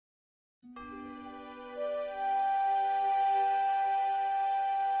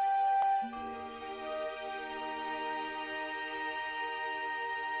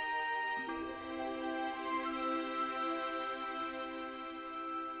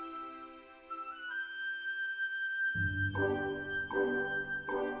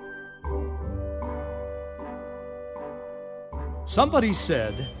Somebody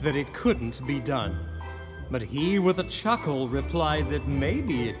said that it couldn't be done, but he with a chuckle replied that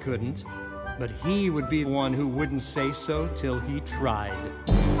maybe it couldn't, but he would be the one who wouldn't say so till he tried.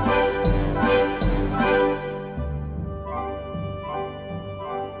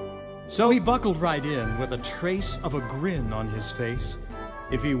 So he buckled right in with a trace of a grin on his face.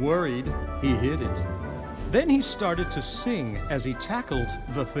 If he worried, he hid it. Then he started to sing as he tackled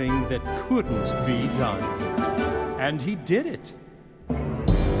the thing that couldn't be done. And he did it.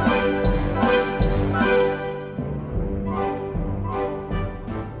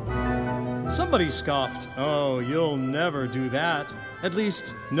 Somebody scoffed, "Oh, you'll never do that. At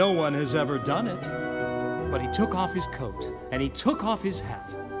least, no one has ever done it." But he took off his coat, and he took off his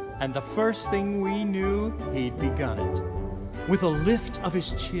hat, and the first thing we knew, he'd begun it. With a lift of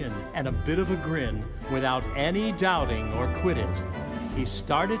his chin and a bit of a grin, without any doubting or quit it, he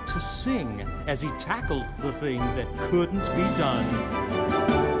started to sing as he tackled the thing that couldn't be done.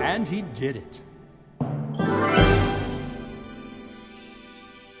 And he did it.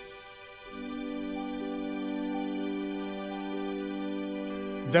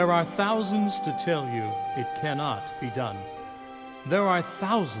 There are thousands to tell you it cannot be done. There are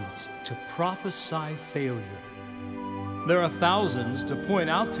thousands to prophesy failure. There are thousands to point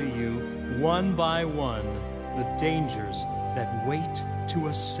out to you, one by one, the dangers that wait to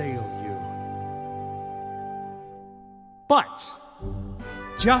assail you. But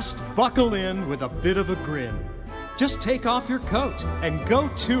just buckle in with a bit of a grin. Just take off your coat and go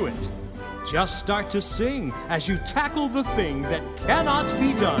to it. Just start to sing as you tackle the thing that cannot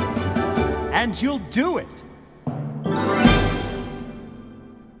be done. And you'll do it.